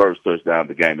score the first touchdown of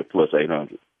the game at plus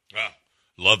 800. Wow.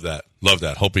 Love that. Love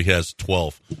that. Hope he has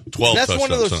 12 That's touchdowns.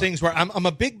 one of those things where I'm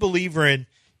a big believer in,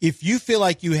 if you feel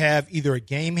like you have either a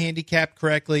game handicapped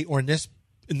correctly or in this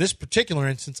particular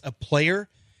instance, a player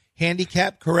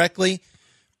handicapped correctly.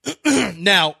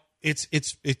 Now, it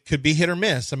could be hit or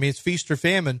miss. I mean, it's feast or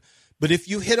famine. But if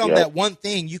you hit on that one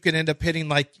thing, you can end up hitting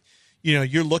like, you know,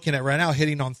 you're looking at right now,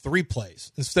 hitting on 3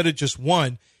 plays instead of just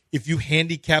one if you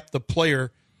handicap the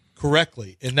player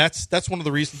correctly. And that's one of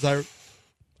the reasons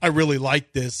I really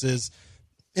like this is,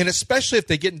 and especially if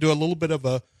they get into a little bit of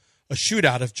a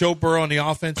shootout. If Joe Burrow and the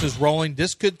offense is rolling,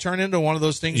 this could turn into one of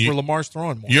those things where Lamar's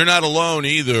throwing more. You're not alone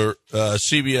either.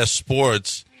 CBS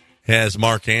Sports has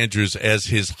Mark Andrews as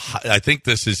I think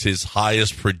this is his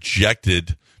highest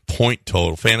projected point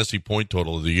total, fantasy point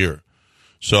total of the year.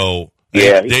 So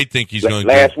they think he's going to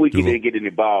last week he didn't get any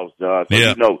balls, John. So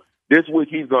you know, this week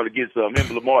he's going to get some. Him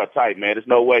and Lamar tight, man. There's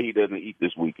no way he doesn't eat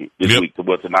this week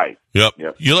but tonight. Yep.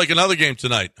 You like another game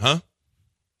tonight, huh?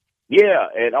 Yeah,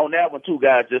 and on that one, too,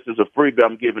 guys, just as a freebie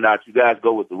I'm giving out, you guys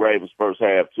go with the Ravens first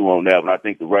half, 2 on that one. I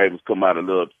think the Ravens come out a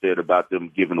little upset about them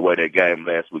giving away that game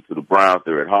last week to the Browns.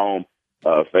 They're at home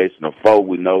facing a foe.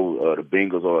 We know the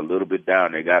Bengals are a little bit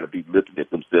down. They got to be looking at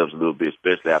themselves a little bit,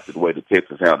 especially after the way the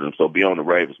Texans handled them. So be on the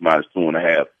Ravens minus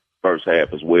 2.5 first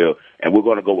half as well. And we're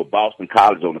going to go with Boston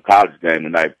College on the college game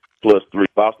tonight, plus 3.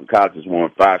 Boston College has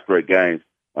won 5 straight games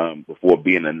before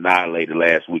being annihilated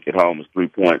last week at home as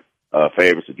 3-point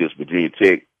favorites against Virginia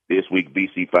Tech. This week,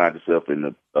 BC finds itself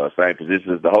in the same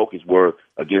position as the Hokies were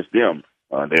against them.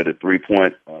 They're the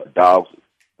 3-point dogs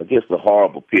against a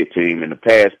horrible Pitt team. In the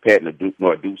past, Pat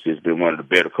Narduzzi has been one of the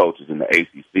better coaches in the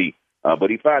ACC, but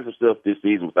he finds himself this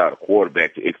season without a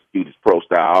quarterback to execute his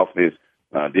pro-style offense.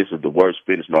 This is the worst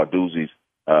finish Narduzzi's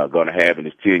going to have in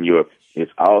his tenure.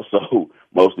 It's also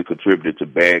mostly contributed to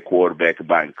bad quarterbacking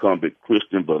by incumbent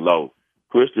Christian Below.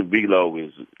 Christian Below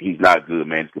he's not good,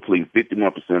 man. He's completing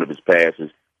 51% of his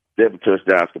passes, 7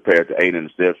 touchdowns compared to 8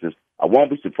 interceptions. I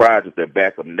won't be surprised if their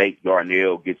backup Nate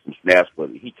Yarnell gets some snaps, but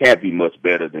he can't be much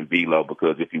better than Below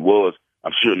because if he was,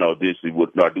 I'm sure Narduzzi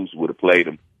would have played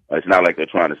him. It's not like they're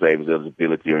trying to save his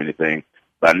eligibility or anything.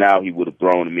 By now, he would have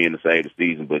thrown him in to save the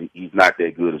season, but he's not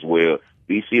that good as well.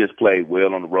 BC has played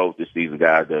well on the road this season,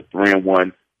 guys. They're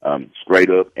 3-1 straight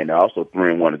up, and they're also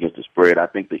 3-1 against the spread. I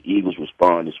think the Eagles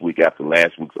respond this week after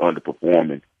last week's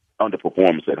underperformance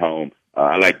at home.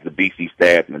 I like the BC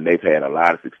staff, and they've had a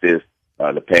lot of success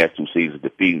the past 2 seasons,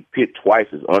 defeating Pitt twice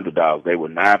as underdogs. They were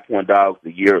 9-point dogs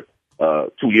 2 years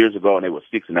ago, and they were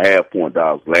 6.5-point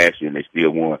dogs last year, and they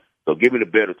still won. So give me the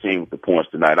better team with the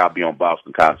points tonight. I'll be on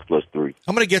Boston College plus 3.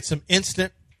 I'm going to get some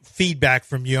instant feedback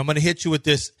from you. I'm going to hit you with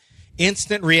this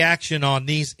instant reaction on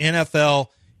these NFL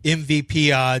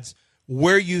MVP odds,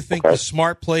 where you think the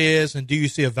smart play is, and do you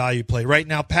see a value play? Right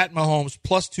now, Pat Mahomes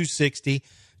plus 260,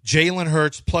 Jalen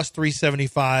Hurts plus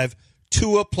 375,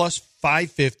 Tua plus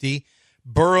 550,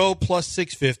 Burrow plus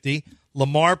 650,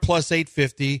 Lamar plus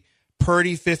 850,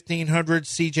 Purdy 1,500,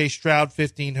 C.J. Stroud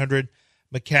 1,500,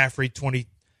 McCaffrey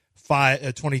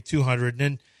 2,200.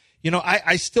 And, you know,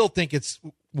 I still think it's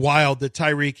wild that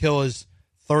Tyreek Hill is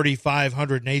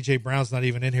 3,500 and A.J. Brown's not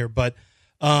even in here. But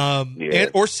or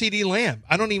CeeDee Lamb.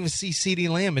 I don't even see CeeDee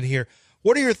Lamb in here.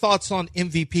 What are your thoughts on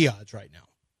MVP odds right now?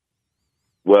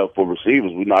 Well, for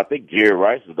receivers, I think Jerry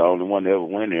Rice is the only one to ever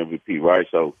win the MVP, right?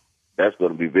 So that's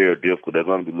going to be very difficult. They're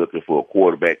going to be looking for a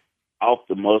quarterback off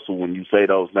the muscle when you say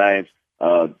those names.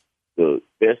 The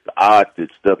best odds that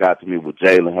stuck out to me were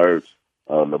Jalen Hurts,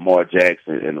 Lamar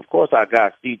Jackson, and, of course, I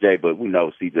got C.J., but we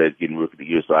know C.J. is getting Rookie of the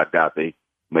Year, so I doubt they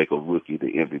make a rookie the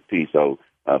MVP. So,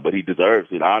 but he deserves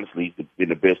it. Honestly, he's been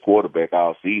the best quarterback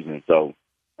all season. So,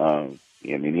 I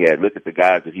mean, look at the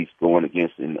guys that he's going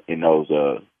against in those,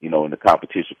 in the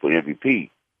competition for MVP.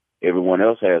 Everyone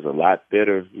else has a lot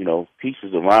better,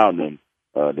 pieces around them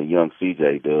than young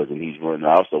CJ does, and he's running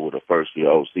also with a first-year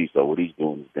OC. So what he's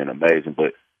doing has been amazing.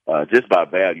 But just by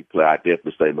value play, I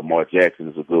definitely say Lamar Jackson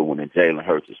is a good one, and Jalen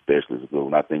Hurts especially is a good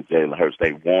one. I think Jalen Hurts,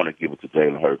 they want to give it to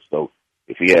Jalen Hurts. So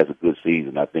if he has a good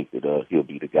season, I think that he'll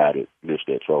be the guy that lifts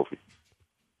that trophy.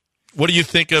 What do you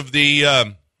think of the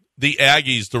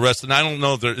Aggies? The rest, and I don't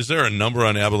know. Is there a number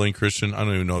on Abilene Christian? I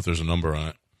don't even know if there's a number on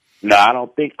it. No,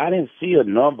 I didn't see a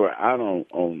number out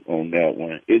on that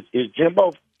one. Is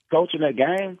Jimbo coaching that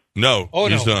game? No,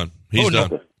 he's done. He's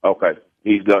done. Okay.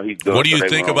 He's done. What do you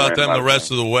think about them the rest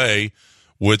of the way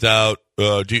without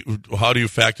how do you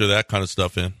factor that kind of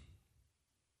stuff in?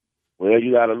 Well,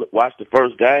 you got to watch the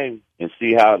first game and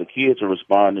see how the kids are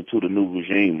responding to the new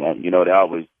regime. They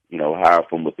always, hire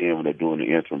from within when they're doing the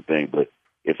interim thing. But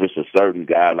if it's a certain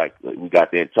guy, like we got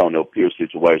the Antonio Pierce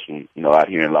situation, out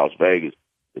here in Las Vegas,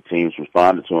 the team's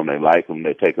responding to him. They like him.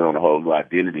 They're taking on a whole new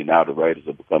identity. Now the Raiders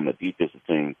are becoming a defensive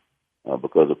team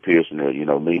because of Pierce, and they're,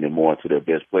 leaning more into their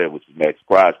best player, which is Max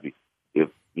Crosby. If,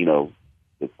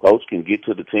 the coach can get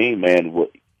to the team, man,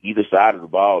 either side of the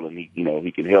ball, and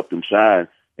he can help them shine,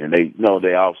 and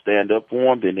they all stand up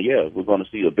for him, then, yeah, we're going to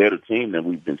see a better team than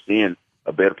we've been seeing,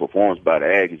 a better performance by the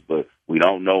Aggies, but we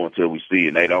don't know until we see,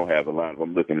 and they don't have a lineup.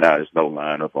 I'm looking now, there's no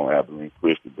lineup on Abilene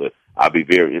Christian, but I'll be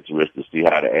very interested to see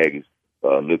how the Aggies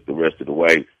look the rest of the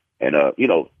way. And,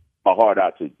 my heart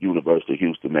out to University of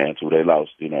Houston, man, too. They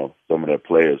lost, some of their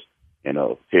players in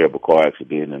a terrible car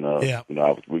accident, and, I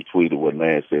retweeted what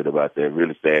Lance said about that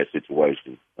really sad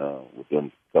situation with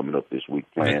them coming up this week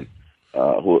playing.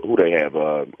 Who they have?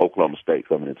 Oklahoma State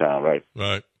coming to town, right?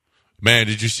 Right. Man,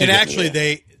 did you see and that? actually,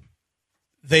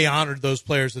 they honored those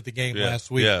players at the game last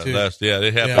week, too.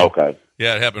 It happened. Yeah. Okay.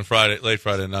 Yeah, it happened late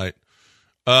Friday night.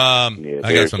 I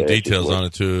got some details on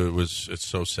it, too. It's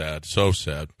so sad. So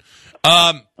sad.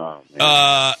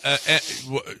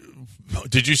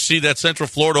 Did you see that Central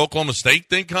Florida Oklahoma State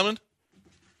thing coming?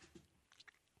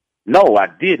 No, I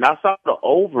didn't. I saw the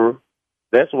over.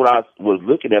 That's what I was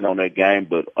looking at on that game.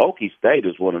 But Okie State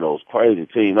is one of those crazy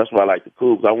teams. That's why I like the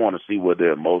Cougs. I want to see where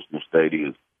their emotional state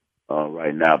is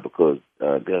right now, because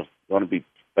they're going to be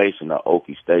facing an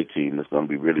Okie State team that's going to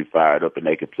be really fired up, and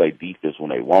they can play defense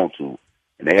when they want to.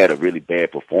 And they had a really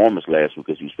bad performance last week,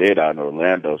 as you said, out in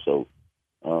Orlando. So,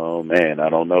 man, I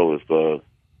don't know if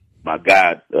my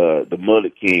guy, the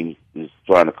Mullet King, is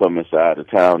trying to come inside the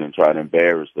town and try to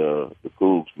embarrass the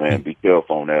Cougs, man. Be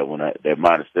careful on that one. That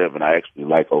 -7, I actually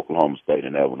like Oklahoma State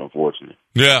in that one, unfortunately.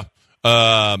 Yeah.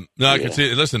 I can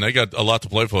see. Listen, they got a lot to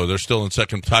play for. They're still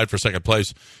tied for second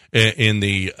place in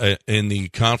the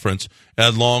conference,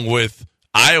 along with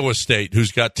Iowa State,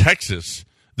 who's got Texas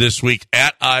this week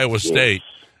at Iowa State.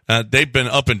 They've been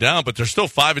up and down, but they're still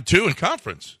 5-2 in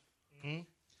conference.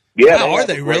 Yeah, wow, are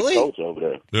they really? Coach over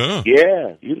there. Yeah.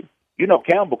 Yeah.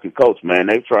 Campbell can coach, man.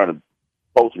 They're trying to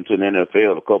poach him to the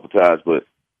NFL a couple times, but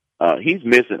he's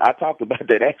missing. I talked about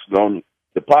that actually on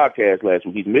the podcast last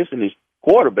week. He's missing his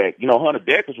quarterback. Hunter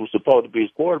Deckers was supposed to be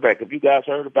his quarterback. Have you guys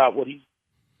heard about what he's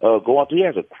going through? He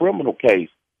has a criminal case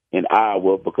in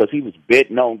Iowa because he was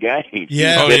betting on games.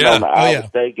 Yeah. Betting on the Iowa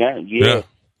State game. Yeah.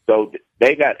 So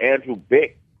they got Andrew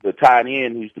Beck, the tight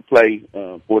end who used to play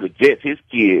for the Jets. His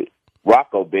kid,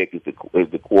 Rocco Beck, is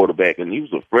the quarterback, and he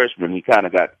was a freshman. He kind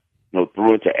of got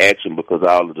threw into action because of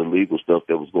all of the legal stuff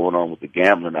that was going on with the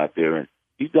gambling out there, and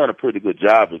he's done a pretty good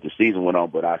job as the season went on.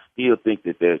 But I still think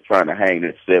that they're trying to hang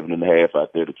that 7.5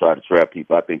 out there to try to trap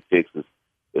people. I think Texas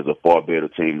is a far better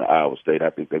team than Iowa State.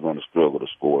 I think they're going to struggle to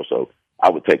score, so I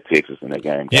would take Texas in that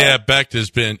game. Yeah, Beck has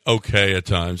been okay at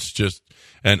times,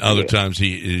 and other times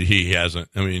he hasn't.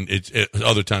 I mean,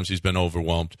 other times he's been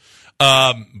overwhelmed.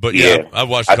 But I've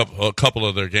watched a couple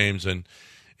of their games, and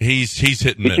he's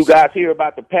hit and miss. Did you guys hear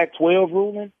about the Pac-12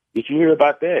 ruling? Did you hear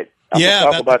about that? I'm yeah,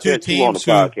 talk about the two that teams on the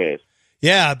podcast.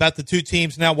 Yeah, about the two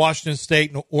teams now, Washington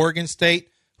State and Oregon State,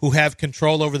 who have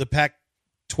control over the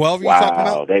Pac-12. Wow, talking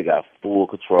about? They got full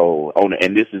control on it.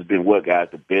 And this has been guys,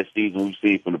 the best season we've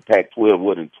seen from the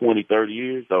Pac-12, in 20, 30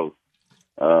 years. So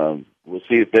we'll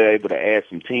see if they're able to add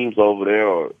some teams over there,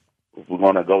 or if we're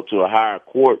going to go to a higher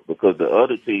court, because the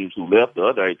other teams who left, the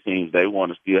other 8 teams, they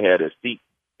want to still have their seat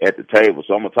at the table.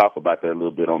 So I'm going to talk about that a little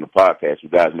bit on the podcast. You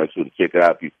guys make sure to check it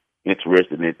out if you're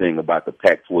interested in anything about the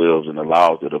Pac-12s and the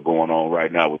laws that are going on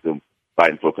right now with them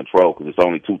fighting for control, because it's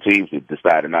only 2 teams that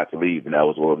decided not to leave, and that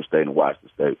was Oregon State and Washington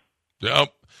State.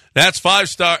 Yep. That's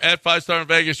 5-Star at 5-Star in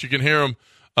Vegas. You can hear them.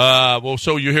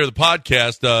 So you hear the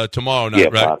podcast tomorrow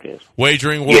night, right? Podcast.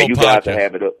 Wagering World podcast. Yeah, you guys podcast. will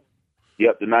have it up.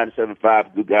 Yep, the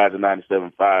 97.5, good guys at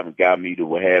 97.5, and Guy Meter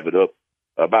will have it up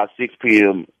about 6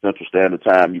 p.m. Central Standard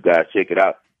Time. You guys check it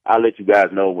out. I'll let you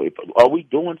guys know. Are we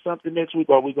doing something next week?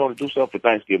 Or are we going to do something for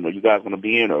Thanksgiving? Are you guys going to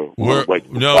be in, or we're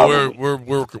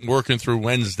working through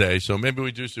Wednesday, so maybe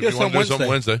we do some. You want to do something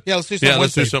Wednesday? Yeah, let's do something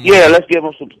Wednesday. Let's give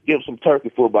them some turkey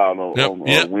football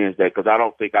on Wednesday, because I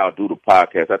don't think I'll do the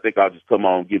podcast. I think I'll just come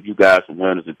on, give you guys some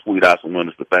winners, and tweet out some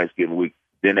winners for Thanksgiving week.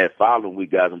 Then that following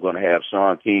week, guys, I'm going to have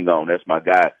Sean King on. That's my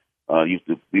guy. Used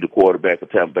to be the quarterback of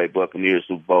Tampa Bay Buccaneers,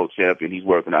 Super Bowl champion. He's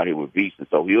working out here with VEASAN,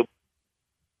 so he'll.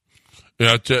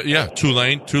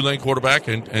 Tulane quarterback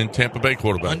and Tampa Bay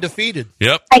quarterback. Undefeated.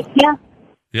 Yep. Yeah.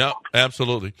 Yep,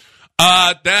 absolutely.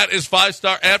 That is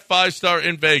 5-star at 5-star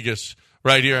in Vegas,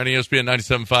 right here on ESPN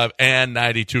 97.5 and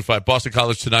 92.5. Boston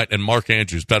College tonight and Mark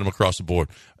Andrews. Bet him across the board.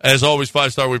 As always,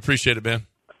 5-star, we appreciate it, man.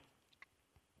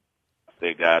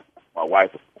 They got my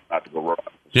wife not to go wrong.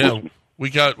 Yeah, we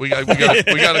got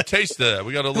a taste of that.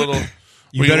 We got a little.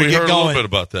 You better get heard going. a little bit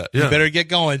about that. Yeah. You better get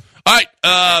going. All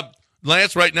right,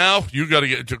 Lance. Right now, you got to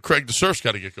get. Craig the Surf's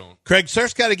got to get going. Craig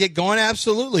Surf's got to get going.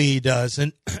 Absolutely, he does,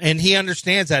 and he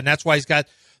understands that, and that's why he's got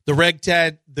the red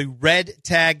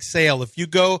tag sale. If you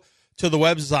go to the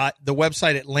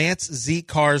website at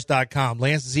lancezcars.com,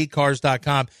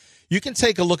 lancezcars.com, you can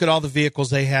take a look at all the vehicles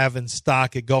they have in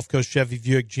stock at Gulf Coast Chevy,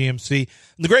 Buick, GMC.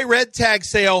 And the great red tag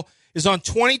sale is on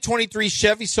 2023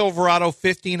 Chevy Silverado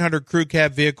 1500 crew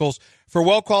cab vehicles. For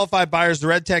well-qualified buyers, the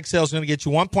red tag sale is going to get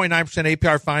you 1.9%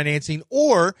 APR financing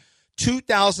or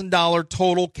 $2,000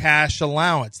 total cash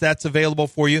allowance. That's available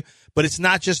for you, but it's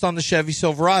not just on the Chevy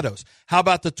Silverados. How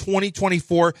about the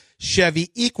 2024 Chevy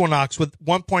Equinox with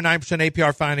 1.9%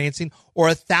 APR financing or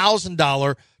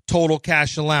 $1,000 total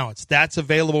cash allowance? That's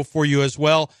available for you as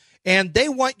well. And they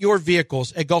want your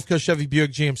vehicles at Gulf Coast Chevy,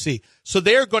 Buick, GMC. So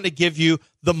they're going to give you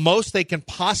the most they can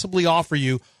possibly offer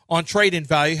you on trade-in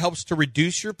value. Helps to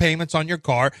reduce your payments on your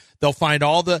car. They'll find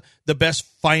all the best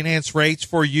finance rates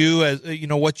for you, as you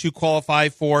know what you qualify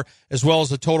for, as well as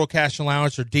the total cash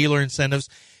allowance or dealer incentives.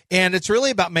 And it's really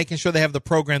about making sure they have the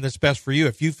program that's best for you.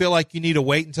 If you feel like you need to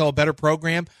wait until a better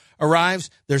program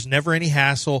arrives, there's never any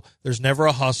hassle. There's never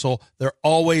a hustle. They're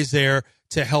always there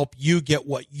to help you get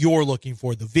what you're looking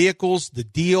for, the vehicles, the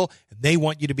deal, and they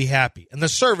want you to be happy. And the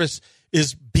service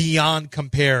is beyond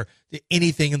compare to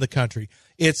anything in the country.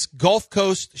 It's Gulf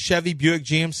Coast Chevy, Buick,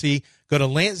 GMC. Go to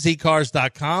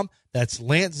lancezcars.com. That's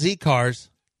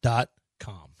lancezcars.com.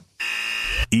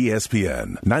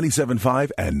 ESPN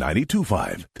 97.5 and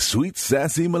 92.5. Sweet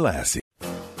Sassy Molassie.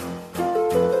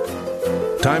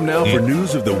 Time now for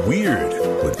news of the weird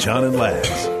with John and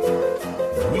Lance.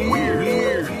 Weird.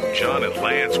 John and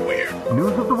Lance Weird.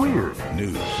 News of the weird.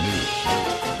 News.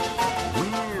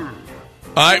 Weird.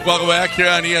 All right, welcome back here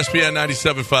on ESPN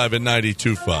 97.5 and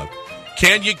 92.5.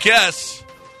 Can you guess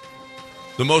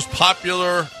the most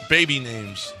popular baby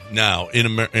names now in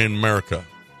America?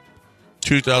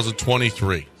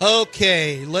 2023.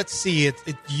 Okay, let's see.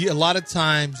 A lot of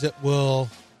times it will.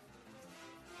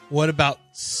 What about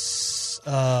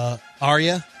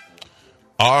Arya?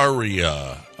 Arya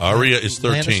is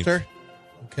 13th. Lannister?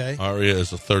 Okay. Arya is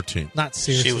the 13th. Not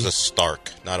Cersei. She was a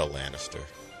Stark, not a Lannister.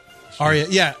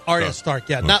 Arya Stark.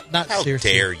 Yeah, not How Cersei.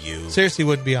 dare you? Cersei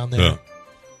wouldn't be on there.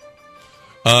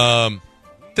 Yeah.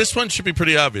 This one should be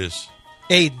pretty obvious.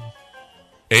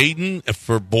 Aiden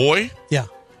for boy? Yeah.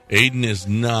 Aiden is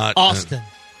not.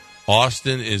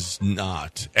 Austin is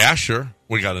not. Asher,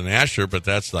 we got an Asher, but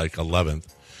that's like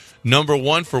 11th. Number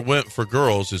one for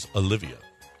girls is Olivia.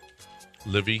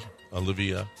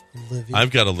 Olivia.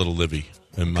 I've got a little Livy,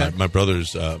 and my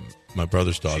brother's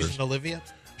daughter. She's an Olivia.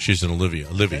 She's an Olivia.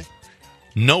 Okay.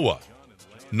 Noah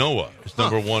is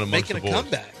number one amongst the boys. Making a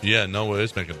comeback. Yeah, Noah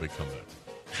is making a big comeback.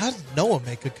 How did Noah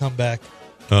make a comeback?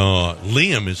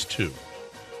 Liam is 2.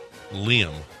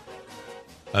 Liam.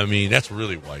 I mean, that's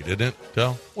really white, isn't it,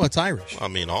 Del? Well, it's Irish. I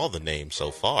mean, all the names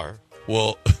so far.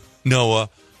 Well, Noah.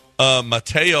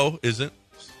 Mateo isn't.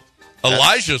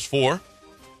 Elijah's 4.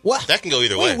 What? That can go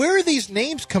either way. Where are these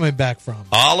names coming back from?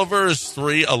 Oliver is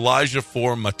 3. Elijah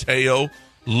 4. Mateo,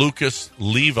 Lucas,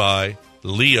 Levi,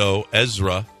 Leo,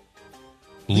 Ezra,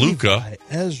 Luca.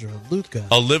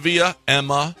 Olivia,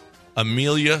 Emma,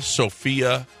 Amelia,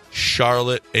 Sophia,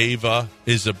 Charlotte, Ava,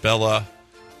 Isabella,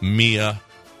 Mia.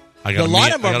 A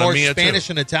lot of them are more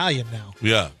Spanish and Italian now.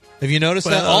 Yeah. Have you noticed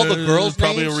that? All the girls'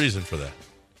 probably names? A reason for that.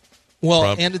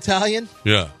 Well, and Italian?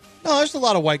 Yeah. No, there's a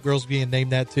lot of white girls being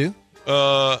named that too.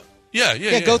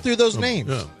 Yeah. Go through those names.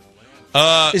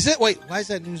 Yeah. Is it? Wait, why is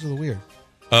that news of the weird?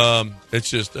 It's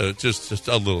just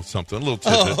a little something, a little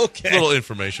tidbit, okay. Little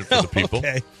information for the people.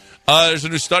 Okay. There's a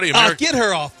new study. Get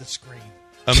her off the screen.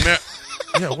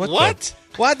 What?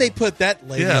 Why'd they put that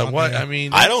lady on there? I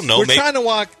mean, I don't know. We're trying to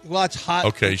watch hot.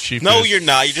 Okay, No, you're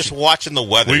not. You're just watching the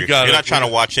weather. You're not trying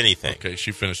to watch anything. Okay,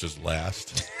 she finishes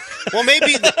last. Well, maybe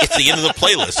it's the end of the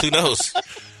playlist. Who knows?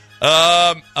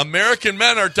 American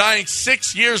men are dying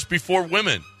 6 years before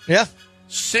women. Yeah.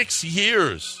 6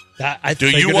 years. Do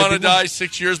you want to die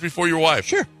 6 years before your wife?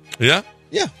 Sure. Yeah?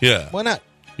 Yeah. Yeah. Why not?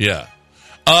 Yeah.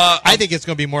 I think it's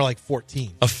going to be more like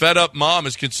 14. A fed-up mom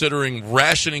is considering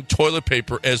rationing toilet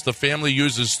paper as the family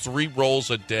uses 3 rolls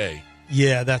a day.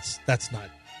 Yeah, that's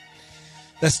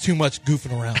too much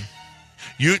goofing around.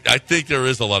 I think there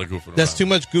is a lot of goofing around. That's too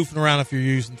much goofing around if you're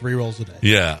using 3 rolls a day.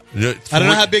 Yeah. I don't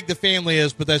know how big the family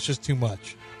is, but that's just too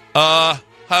much. How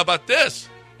about this?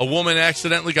 A woman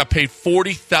accidentally got paid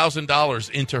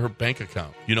 $40,000 into her bank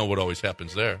account. You know what always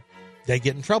happens there. They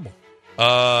get in trouble.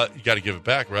 You got to give it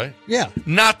back, right? Yeah.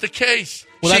 Not the case.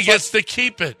 Well, she gets to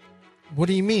keep it. What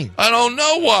do you mean? I don't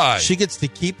know why. She gets to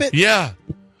keep it? Yeah.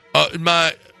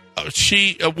 A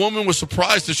woman was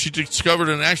surprised that she discovered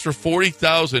an extra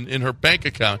 $40,000 in her bank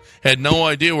account. Had no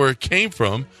idea where it came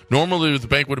from. Normally, the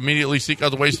bank would immediately seek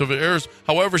out the waste of errors.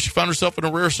 However, she found herself in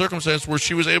a rare circumstance where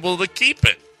she was able to keep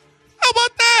it. How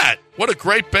about that? What a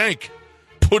great bank.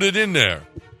 Put it in there.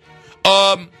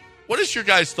 What is your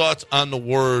guys' thoughts on the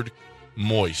word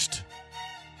moist?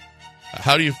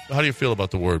 How do you feel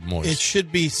about the word moist? It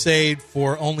should be saved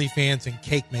for OnlyFans and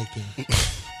cake making.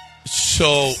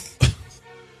 So,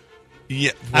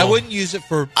 yeah, I wouldn't use it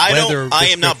for weather. I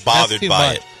am not bothered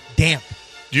by it. Damp.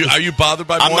 Are you bothered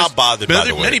by moist? I'm not bothered by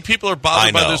the word. Many people are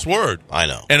bothered by this word. I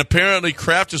know. And apparently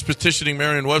Kraft is petitioning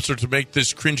Merriam-Webster to make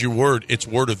this cringy word its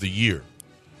word of the year.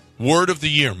 Word of the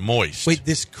year, moist. Wait,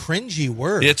 this cringy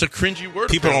word? It's a cringy word.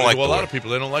 People don't like a the lot word. of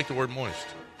people. They don't like the word moist.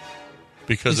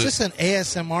 Because is this an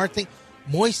ASMR thing?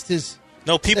 Moist is...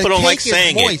 No, people don't like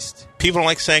saying moist. it. People don't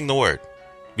like saying the word.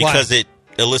 Because it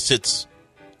elicits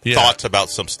thoughts about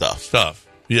some stuff.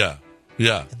 Yeah.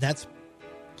 And that's...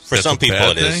 For some people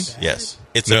it thing? is. Yes.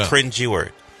 It's a cringy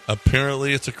word.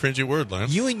 Apparently it's a cringy word,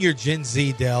 Lance. You and your Gen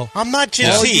Z, Dell. I'm not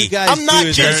Gen All Z. you guys I'm not do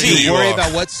is Gen Z. You worry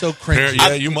about what's so cringy.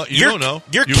 Yeah, you don't know.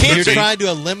 Your You kids You're trying to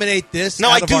eliminate this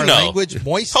out of our language,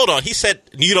 moist? Hold on. He said,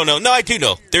 you don't know. No, I do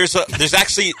know. There's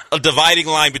actually a dividing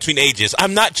line between ages.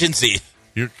 I'm not Gen Z.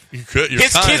 You His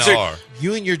kids are.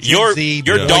 You and your Gen Z.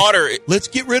 Your daughter. Let's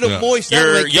get rid of moist.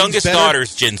 Your youngest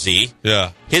daughter's Gen Z.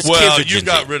 Yeah. His kids are Gen you Z.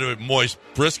 got rid of it, moist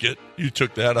brisket. You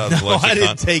took that out of the No, lexicon. I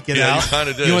didn't take it out. You kind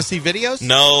of did. You want to see videos?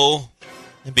 No.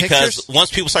 And Because pictures?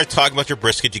 once people start talking about your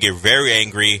brisket, you get very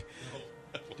angry.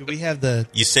 Do we have the...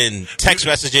 You send text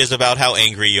messages about how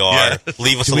angry you are. Yes.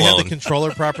 Leave us Do we alone. have the controller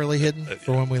properly hidden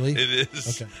for when we leave? It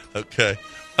is. Okay.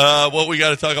 What we got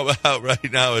to talk about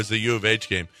right now is the U of H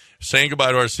game. Saying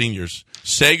goodbye to our seniors.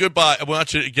 Say goodbye. I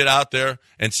want you to get out there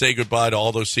and say goodbye to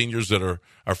all those seniors that are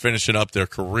finishing up their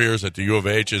careers at the U of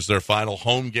H. Is their final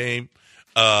home game.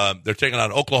 They're taking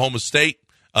on Oklahoma State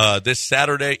this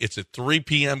Saturday. It's a 3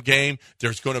 p.m. game.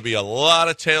 There's going to be a lot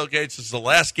of tailgates. This is the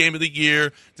last game of the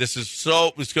year. It's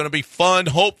going to be fun.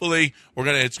 Hopefully,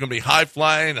 it's going to be high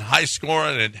flying and high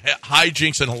scoring and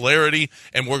hijinks and hilarity,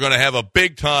 and we're going to have a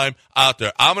big time out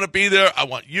there. I'm going to be there. I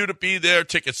want you to be there.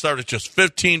 Tickets start at just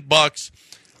 $15.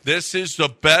 This is the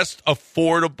best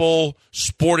affordable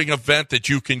sporting event that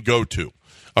you can go to.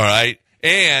 All right?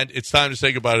 And it's time to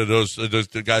say goodbye to those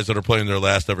the guys that are playing their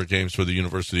last ever games for the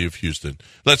University of Houston.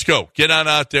 Let's go. Get on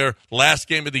out there. Last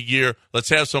game of the year. Let's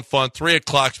have some fun. 3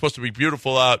 o'clock. Supposed to be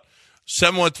beautiful out.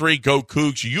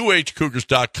 713-GO-COUGS.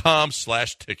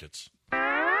 UHCougars.com/tickets.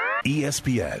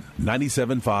 ESPN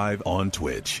 97.5 on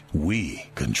Twitch. We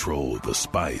control the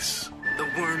spice. The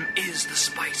worm is the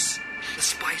spice. The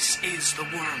spice is the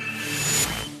worm.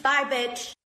 Bye, bitch.